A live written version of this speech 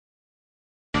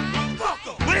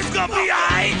gonna be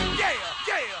alright.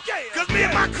 Cause me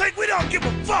and my clique, we don't give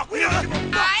a fuck, nigga.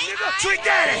 Trick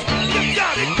Daddy,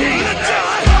 y'all the day.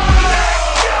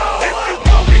 If you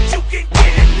want it, you can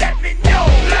get it. Let me know.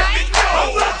 I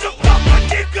want to fuck a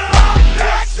nigga.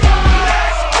 Let's go.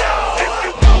 If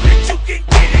you want it, you can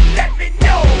get it. Let me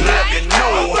know.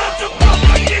 I want to fuck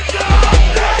a nigga.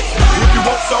 If you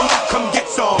want some, come get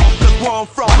some. Cause where I'm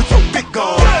from, we so big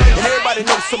gun. And everybody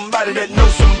knows somebody that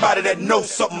knows somebody that knows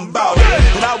something about it.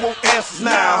 And I want answers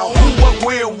now. Who, what,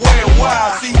 where, and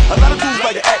why. See, a lot of dudes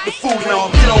like to act the fool now.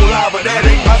 Get on live, but that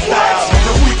ain't my style.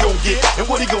 Now who he gon' get and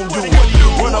what he gon' do?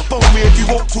 Run up on me if you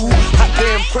want to. Hot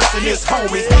damn pressing his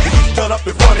homies. He's done up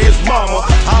in front of his mama.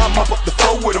 I'm up the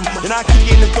floor with him. And I kick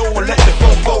in the door and let the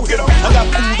go get him. I got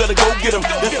fools that'll go get him.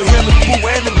 That's for him and Pooh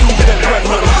and the dudes that run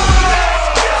with him.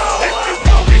 If you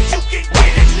want it, you can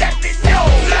get it. Let me know.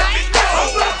 I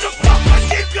want to fuck a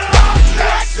nigga.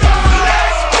 Let's go.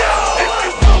 If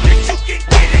you want it, you can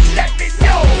get it. Let me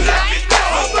know.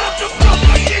 I want to fuck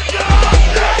a nigga.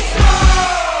 Let's go.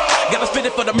 Gotta spit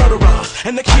it for the murderers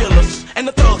and the killers and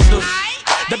the thugsters.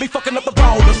 They be fucking up the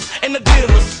ballers and the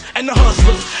dealers and the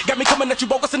hustlers. Got me coming at you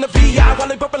bogus in the VI while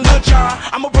they bumpin' Lil Jon.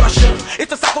 I'm a rusher.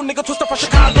 It's a psycho nigga twister from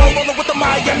Chicago, rollin' with the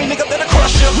Miami nigga that'll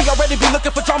crush ya. We already be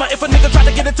looking for